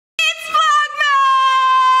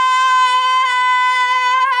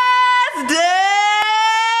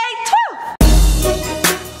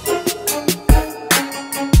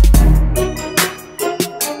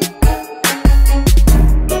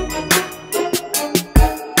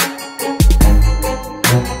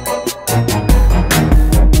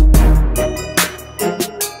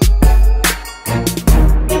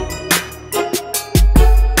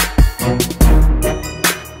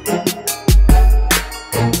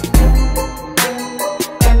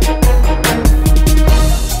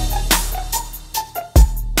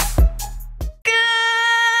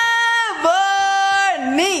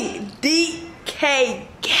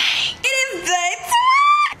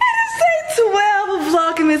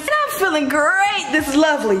feeling great. This is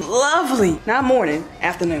lovely, lovely. Not morning,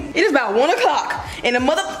 afternoon. It is about 1 o'clock in the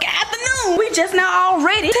motherfucking afternoon. We just now all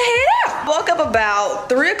ready to head out. Woke up about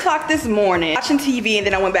 3 o'clock this morning, watching TV, and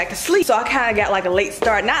then I went back to sleep. So I kind of got like a late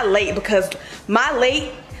start. Not late, because my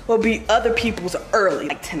late will be other people's early,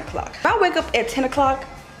 like 10 o'clock. If I wake up at 10 o'clock,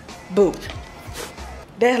 boo.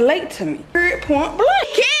 That's late to me. Period, point blank.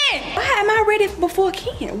 Ken! Why am I ready before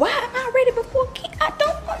Ken? Why am I ready before Ken? I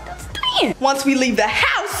don't understand. Once we leave the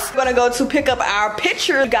house, we're gonna go to pick up our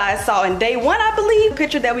picture you guys saw in day 1, I believe. The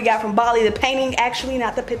picture that we got from Bali, the painting, actually,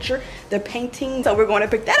 not the picture, the painting. So we're gonna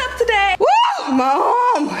pick that up today. Woo! My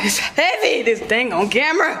arm is heavy, this thing on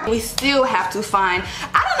camera. We still have to find,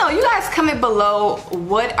 I don't know, you guys comment below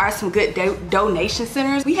what are some good donation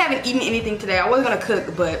centers. We haven't eaten anything today. I wasn't gonna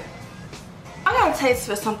cook, but I gotta taste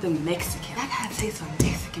for something Mexican. I gotta taste some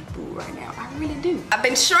Mexican food right now. I really do. I've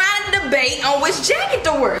been trying to debate on which jacket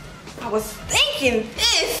to wear. I was thinking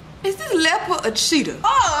this. Is this leopard or cheetah?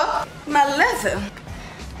 Or my leather?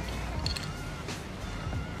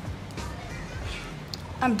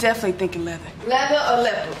 I'm definitely thinking leather. Leather or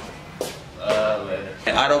leopard? Leather.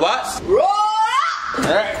 Autobots? Roll up!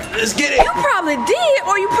 Alright, let's get it. You probably did,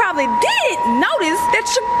 or you probably didn't notice that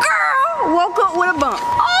your girl woke up with a bump.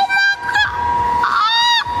 Oh my!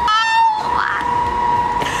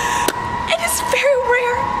 Very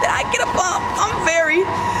rare that I get a bump. I'm very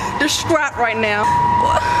distraught right now.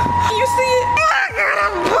 You see it? I got a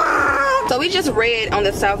bump. So we just read on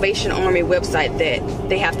the Salvation Army website that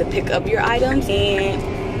they have to pick up your items, and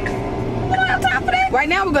we don't have time for that. Right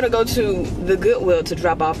now we're gonna go to the Goodwill to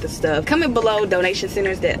drop off the stuff. Comment below donation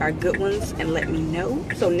centers that are good ones and let me know,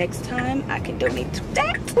 so next time I can donate to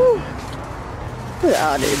that. Whew. Look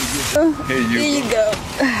at all this. Here you go.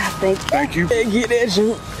 Thank you. Thank you. Hey, get that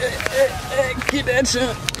junk. Get that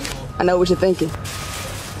junk. I know what you're thinking.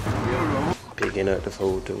 Picking up the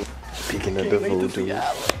food too. Picking up the food too.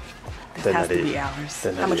 This has to be ours.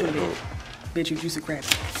 How much would it be? Bitch, you juicy crap.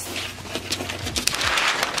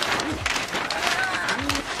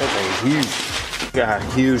 That thing's huge. Look at how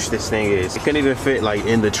huge this thing is. It couldn't even fit like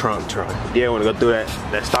in the trunk. Yeah, I want to go through that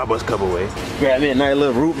Starbucks cup away. Grab me a nice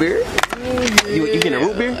little root beer. You getting a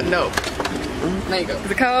root beer? No. Mango.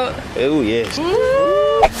 Is it cold? Oh yes.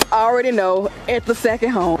 I already know. It's the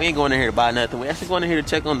second home. We ain't going in here to buy nothing. We actually going in here to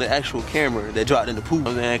check on the actual camera that dropped in the pool,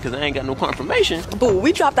 man, because I ain't got no confirmation. Boo,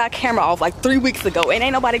 we dropped our camera off like 3 weeks ago, and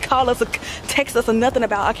ain't nobody called us or text us or nothing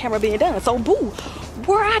about our camera being done. So boo,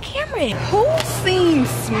 where our camera at? Who seen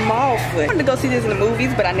Smallfoot? I wanted to go see this in the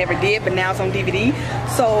movies, but I never did, but now it's on DVD.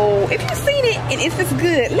 So if you've seen it and if it's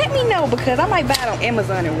good, let me know, because I might buy it on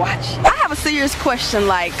Amazon and watch it. I have a serious question,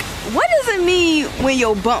 like, what does it mean when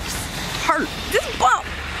your bumps hurt? This bump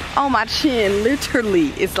on my chin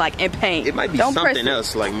literally is like in pain. It might be something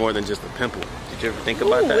else, like more than just a pimple. Did you ever think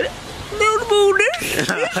about that? This is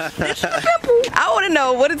a pimple. I want to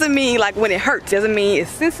know, what does it mean like when it hurts? Does it mean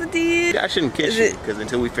it's sensitive? I shouldn't kiss you, because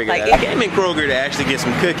until we figure that out. I came in Kroger to actually get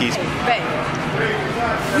some cookies. Babe,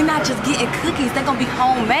 we're not just getting cookies, they're gonna be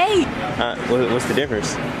homemade. What's the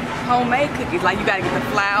difference? Homemade cookies, like you gotta get the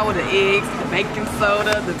flour, the eggs, the baking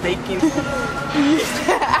soda, the bacon.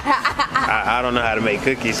 I don't know how to make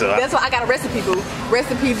cookies, so that's why I got a recipe, boo.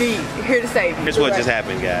 Recipe B, here to save you. Here's what just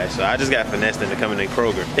happened, guys. So I just got finessed into coming to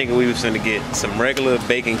Kroger, thinking we was gonna get some regular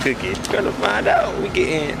bacon cookies. Gonna find out we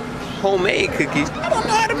getting homemade cookies. I don't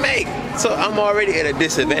know how to make, so I'm already at a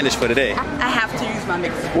disadvantage for today. I have to use my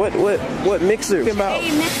mixer. What mixer?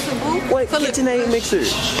 Hey, mixer, boo. What KitchenAid mixer?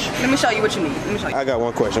 Let me show you what you need. Let me show you. I got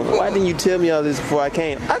one question. Why didn't you tell me all this before I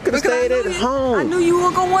came? I could have stayed at home. I knew you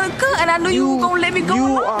were gonna want to cook, and I knew you were gonna let me go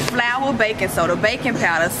along. Flour, baking soda, baking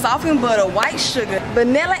powder, softened butter, white sugar,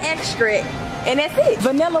 vanilla extract, and that's it.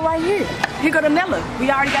 Vanilla right here. Here go the vanilla. We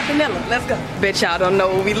already got the vanilla. Let's go. Bet y'all don't know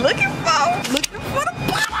what we looking for. Looking for the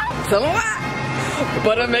butter. Tell them why.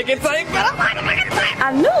 Butter make it taste better.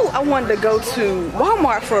 I knew I wanted to go to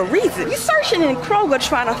Walmart for a reason. You searching in Kroger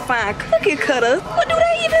trying to find cookie cutters. But do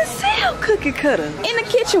they even sell cookie cutters? In the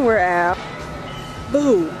kitchenware aisle.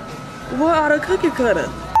 Boo. What are the cookie cutters?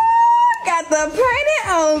 Got the painted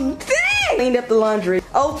on thing. Cleaned up the laundry.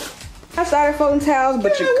 Oh, I started folding towels,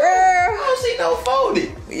 but your girl. I don't see no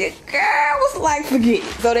folded. Your girl was like, forget.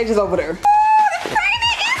 So they just over there.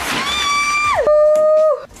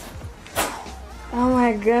 Oh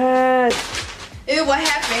my god. It what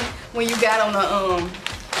happened when you got on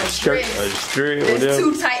the string. It's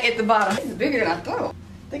too tight at the bottom. It's bigger than I thought.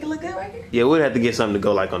 Think it look good right here? Yeah, we'd have to get something to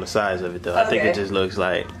go like on the sides of it though. Okay. I think it just looks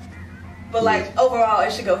like. But like overall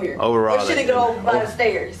it should go here. Overall. It shouldn't go by the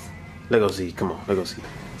stairs. Let's go see. Come on, let's go see.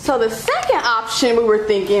 So the second option we were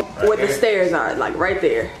thinking where the stairs are, like right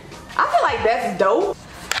there. I feel like that's dope.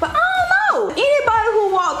 But I don't know. Anybody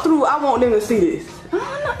who walked through, I want them to see this. I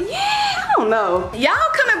don't know. Yeah, I don't know.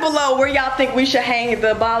 Y'all comment below where y'all think we should hang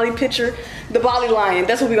the Bali picture, the Bali lion.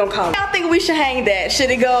 That's what we gonna call it. Y'all think we should hang that? Should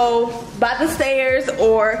it go by the stairs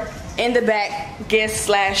or in the back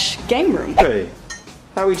guest/game room? Hey,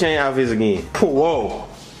 how we change outfits again? Whoa.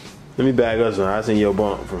 Let me back up, son. I seen your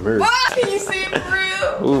bump from here. What? Can you see it for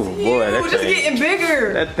real? Ooh, boy, that just thing, getting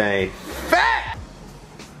bigger. That thing fat.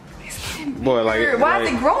 It's getting bigger. Boy, like why is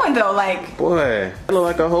it growing though? Like, boy, it look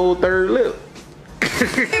like a whole third lip.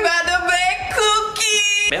 about to make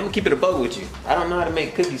cookies. Man, I'm gonna keep it a bug with you. I don't know how to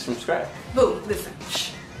make cookies from scratch. Boo, listen.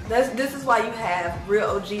 This is why you have real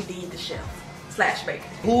OGD the chef / baker.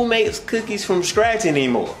 Who makes cookies from scratch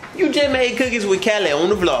anymore? You just made cookies with Callie on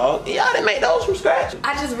the vlog. Y'all didn't make those from scratch.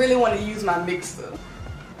 I just really want to use my mixer.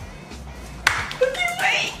 Look at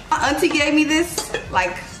me. My auntie gave me this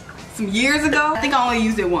like some years ago. I think I only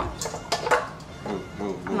used it once.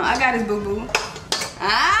 No, I got this, boo boo.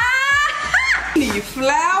 Ah! Need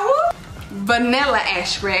flour, vanilla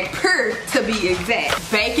extract, to be exact,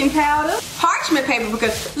 baking powder, parchment paper,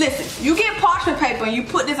 because listen, you get parchment paper and you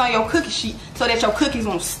put this on your cookie sheet so that your cookies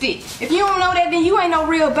won't stick. If you don't know that, then you ain't no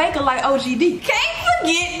real baker like OGD. Can't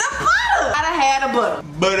forget the butter. I done had a butter.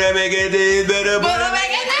 Butter make it taste better. Butter make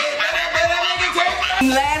it taste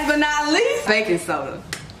better. Last but not least, baking soda.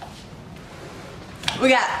 We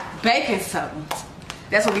got baking soda.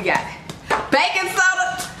 That's what we got. Baking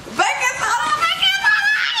soda, baking soda, baking soda,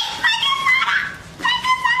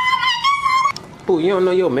 baking soda. Ooh, you don't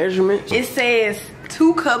know your measurements? It says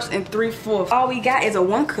 2 cups and 3/4. All we got is a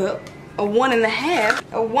 1 cup, a 1 1/2,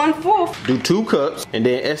 a 1/4. Do 2 cups and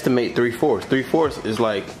then estimate 3/4. 3/4 is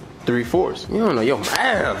like 3/4. You don't know your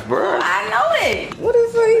math, bro. I know it. What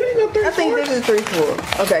is it? I think this is 3/4.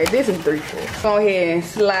 Okay, this is 3/4. Go ahead and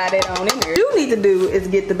slide it on in there. What you need to do is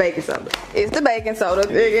get the baking soda. It's the baking soda.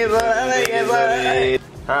 Baking soda, baking soda.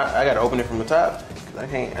 I gotta open it from the top. I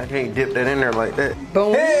can't dip that in there like that.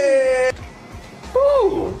 Boom. Hey.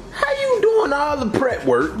 Ooh, how you doing all the prep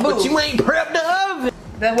work, but Boom. you ain't prepped the oven?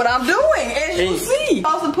 That's what I'm doing, as you see.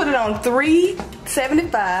 Also put it on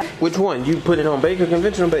 375. Which one? You put it on bake or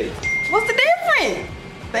conventional bake? What's the difference?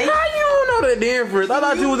 Bake. How you don't know the difference? I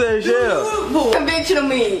thought you was at a chef. Conventional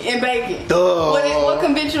mean in baking. Duh. What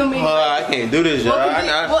conventional mean? I can't do this,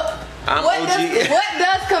 y'all. What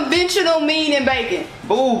does conventional mean in baking?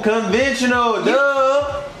 Ooh, conventional,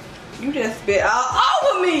 duh. You just spit all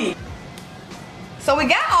over me. So we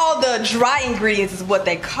got all the dry ingredients is what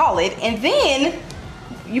they call it, and then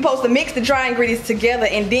you're supposed to mix the dry ingredients together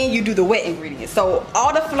and then you do the wet ingredients. So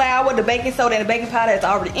all the flour, the baking soda, and the baking powder is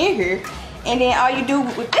already in here, and then all you do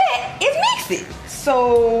with that is mix it.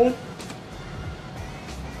 So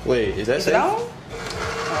wait, is that is it on?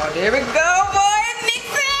 Oh, there we go, boys. Mix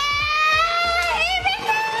it.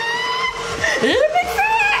 Mix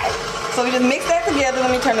it. So we just mix that together.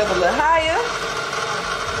 Let me turn it up a little higher.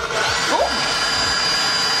 Ooh.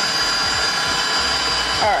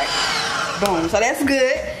 All right. Boom. So that's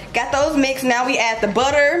good. Got those mixed. Now we add the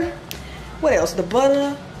butter. What else? The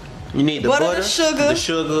butter. You need the butter, the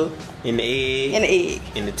sugar, and the egg,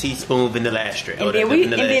 and the teaspoon vanilla extract. And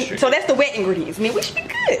then so that's the wet ingredients. I mean, we should be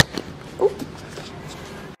good. Ooh.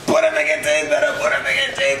 Butter make it taste better. Butter make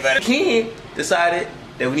it taste better. Kid Decided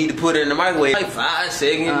that we need to put it in the microwave like 5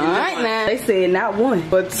 seconds. All right, now they said not 1,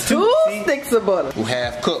 but 2 sticks of butter. We'll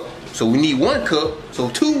half cup. So we need 1 cup. So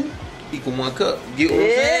 2 equal 1 cup. Get what I'm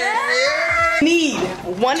saying? Yeah. Need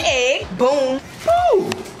 1 egg. Boom. Ooh.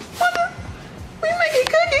 We making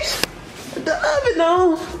cookies. The oven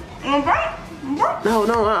on.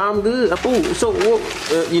 No, I'm good. Ooh, so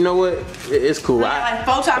you know what? It's cool. Like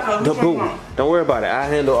 4 tacos. Boo. Don't worry about it. I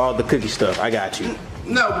handle all the cookie stuff. I got you.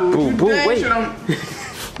 No, boo. Boo, wait.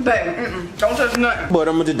 Baby, don't touch nothing. But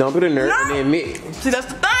I'm gonna just dump it in there and then mix. See, that's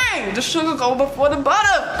the thing. The sugar go before the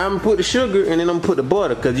butter. I'm gonna put the sugar and then I'm gonna put the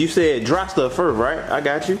butter, cause you said dry stuff first, right? I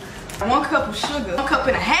got you. 1 cup of sugar. 1.5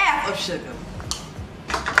 cups of sugar.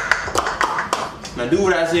 Now do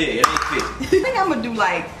what I said. It ain't fit. I think I'm gonna do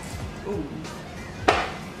like, ooh. I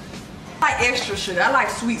like extra sugar. I like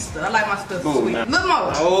sweet stuff. I like my stuff sweet. Now. Little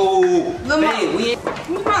more. Oh, little more.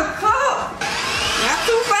 Where's my cup? Not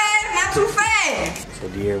too fast. Not too fast. So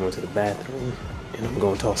De'Ara went to the bathroom, and I'm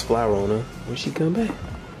gonna toss flour on her when she come back.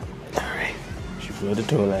 All right. She flooded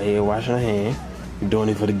the toilet here, washing her hand. I'm doing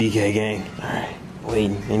it for the DK gang. All right.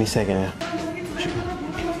 Waiting any second now.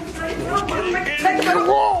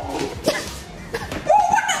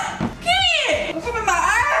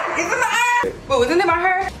 Oh, isn't it my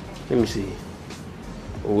hair? Let me see.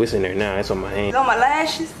 Oh, it's in there now. It's on my hand. It's on my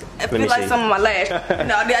lashes. I feel like some of my lashes.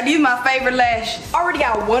 No, these are my favorite lashes. Already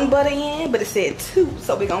got one butter in, but it said 2,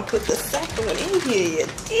 so we're gonna put the second one in here.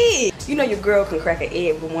 Yeah. You know your girl can crack an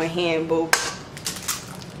egg with one hand, boo.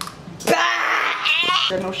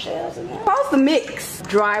 There's no shells in there. Pause the mix.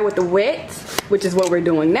 Dry with the wet, which is what we're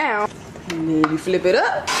doing now. And then you flip it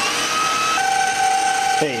up.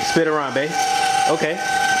 Hey, spit around, babe. Okay.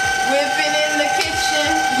 Whipping in the kitchen,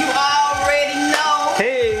 you already know.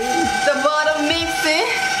 Hey. The butter mixing,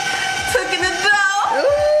 cooking the dough.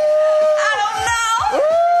 Ooh. I don't know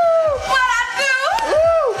what I do.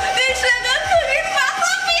 These sugar cookies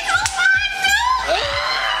must be so fine too.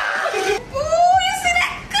 Ooh, you see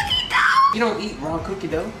that cookie dough? You don't eat raw cookie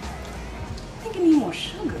dough? I think I need more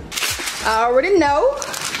sugar. I already know.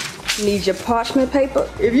 Need your parchment paper.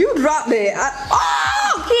 If you drop that,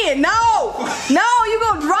 kid, no, you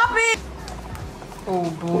gonna drop it. Oh,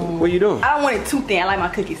 boy. What are you doing? I don't want it too thin. I like my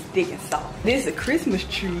cookies thick and soft. This is a Christmas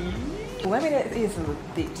tree. Well, maybe that is a little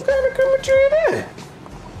thick. What kind of Christmas tree is that?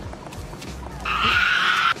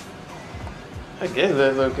 I guess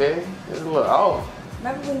that's okay. It's a little off.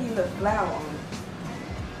 Maybe when you put flour on it.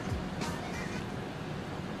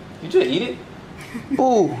 You just eat it?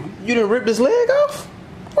 Ooh, you done ripped this leg off?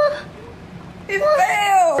 What? It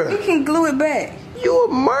fell. You can glue it back. You a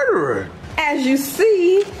murderer. As you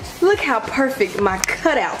see, look how perfect my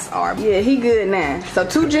cutouts are. Yeah, he good now. So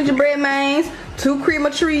 2 gingerbread mains, 2 cream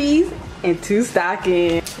of trees, and 2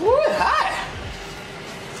 stockings. Ooh, it's hot.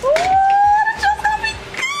 Ooh, the just gonna be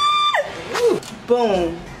good. Ooh.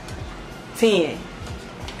 Boom. 10.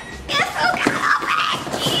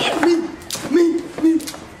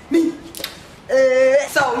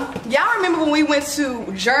 So, y'all remember when we went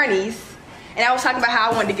to Journeys and I was talking about how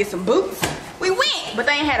I wanted to get some boots? We went, but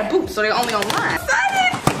they ain't had a boot, so they're only online. Close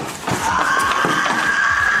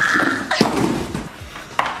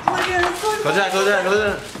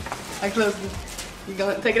that. I closed it. You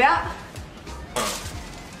gonna take it out?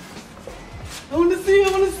 I wanna see.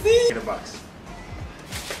 Get a box.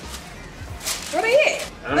 Where they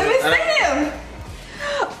at? Let me see them.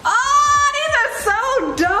 Oh, these are so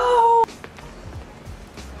dope.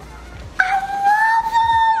 I love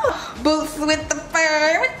them. Boots with the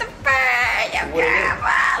fur,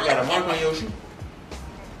 You got a mark on your shoe?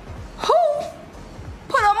 Who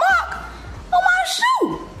put a mark on my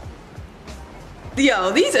shoe?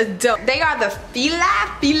 Yo, these are dope. They are the fila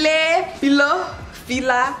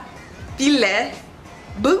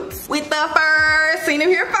boots with the fur. Seen them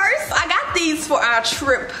here first. I got these for our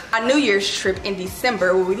trip, our New Year's trip in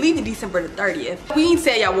December. Well, we leave in December the 30th. We didn't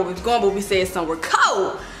tell y'all where we was going, but we said somewhere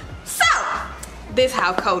cold. So, this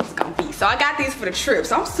how cold it's gonna be. So I got these for the trip.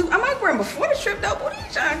 So I might wear them before the trip though, but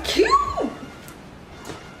these are cute.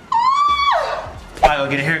 I go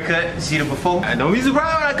get a haircut, see the before. I don't be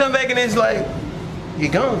surprised when I come back and it's like, you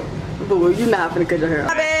gone. Boo, you're not finna cut your hair.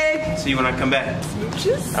 My bag. See you when I come back.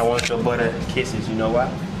 Smooches. I want your butter kisses, you know why?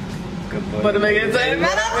 Good Butter make it taste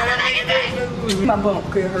better. My bump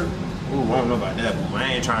could hurt. Ooh, I don't know about that, but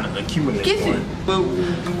I ain't trying to accumulate Kiss it.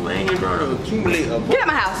 one. I ain't trying to accumulate a Get out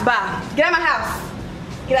my house, bye. Get out my house.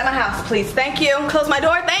 Get out my house, please. Thank you. Close my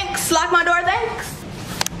door, thanks. Lock my door, thanks.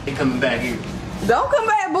 Ain't coming back here. Don't come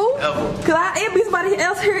back, boo. Ever. Cause it'll be somebody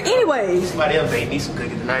else here anyways. Somebody else ain't need some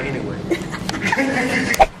cookies tonight anyway.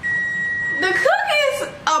 The cookies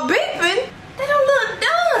are beeping. They don't look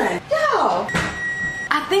done. Yo.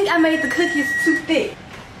 I think I made the cookies too thick.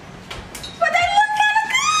 But they look kind of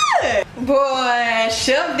good. Boy,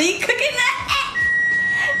 Chef D cooking that.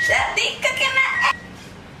 Chef D cooking that.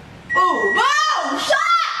 Ooh, boom,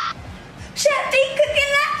 shot. Chef D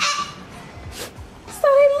cooking that. So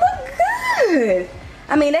they look good.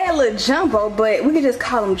 I mean, they a little jumbo, but we could just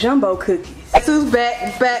call them jumbo cookies. Sue's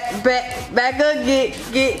back up, get.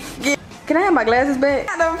 Can I have my glasses back?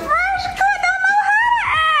 The fresh cut don't know how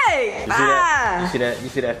to act. You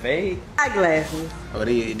see that fade? Eyeglasses. Oh,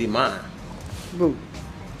 they mine. Boo.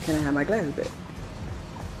 Can I have my glasses back?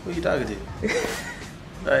 Who you talking to?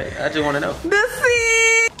 Like, I just want to know. The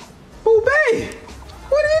seed. Oh, babe.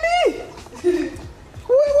 What did you need?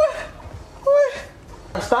 What?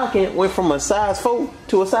 My stocking went from a size 4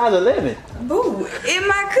 to a size 11. Boo, in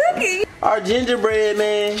my cookie. Our gingerbread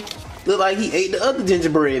man look like he ate the other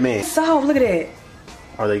gingerbread man. So, look at that.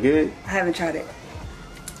 Are they good? I haven't tried it.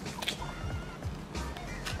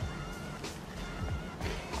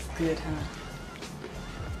 It's good, huh?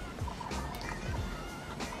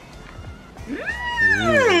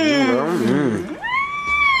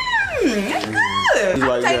 It's good.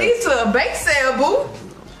 I'll take these to a bake sale, boo.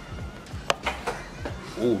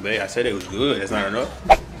 Ooh, babe, I said it was good. That's not enough.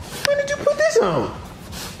 When did you put this on?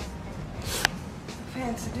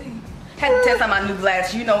 plan today. Had to test out my new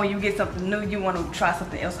glasses. You know when you get something new, you want to try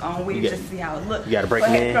something else on with it just to see how it looks. You got to break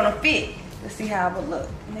them in. in. Put on a fit to see how it would look.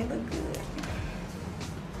 And they look good.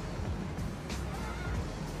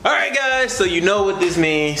 Alright guys, so you know what this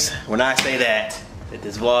means when I say that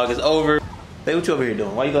this vlog is over. Hey, what you over here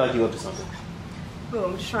doing? Why you look like you up to something? Well,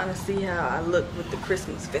 I'm just trying to see how I look with the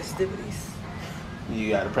Christmas festivities. You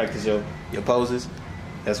gotta practice your poses.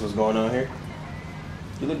 That's what's going on here.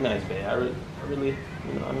 You look nice, babe. I really,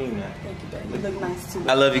 you know, I mean that. Thank you, babe. You look nice too.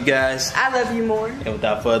 I love you guys. I love you more. And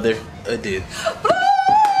without further ado.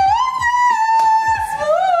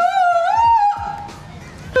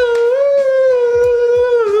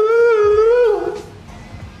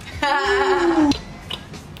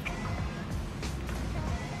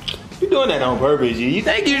 You doing that on purpose, you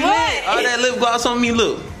think you're lit? All that lip gloss on me,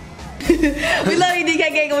 look. We love you, DK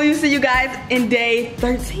Gang. We'll see you guys in day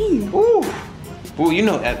 13. Ooh. Well, you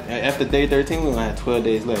know, after day 13, we're gonna have 12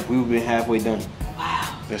 days left. We will be halfway done.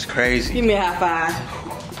 Wow. That's crazy. Give me a high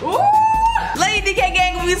five. Ooh. Love you, DK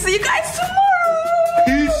Gang. We'll see you guys tomorrow.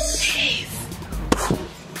 Peace.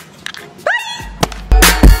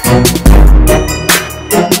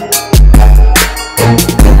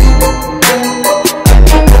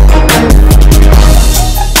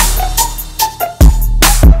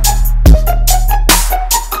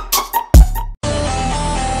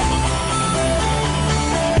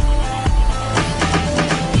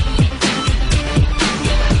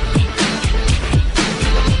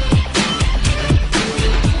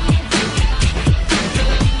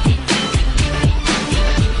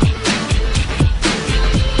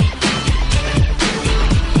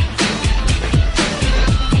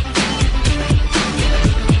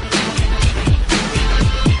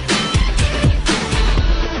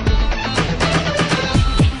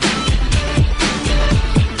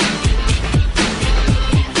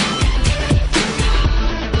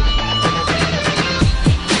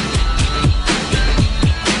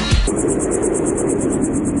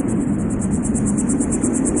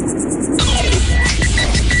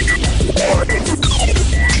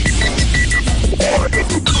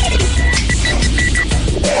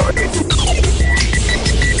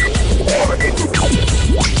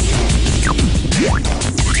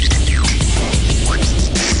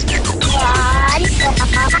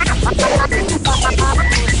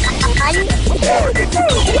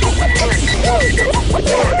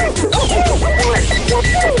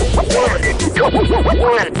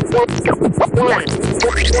 One.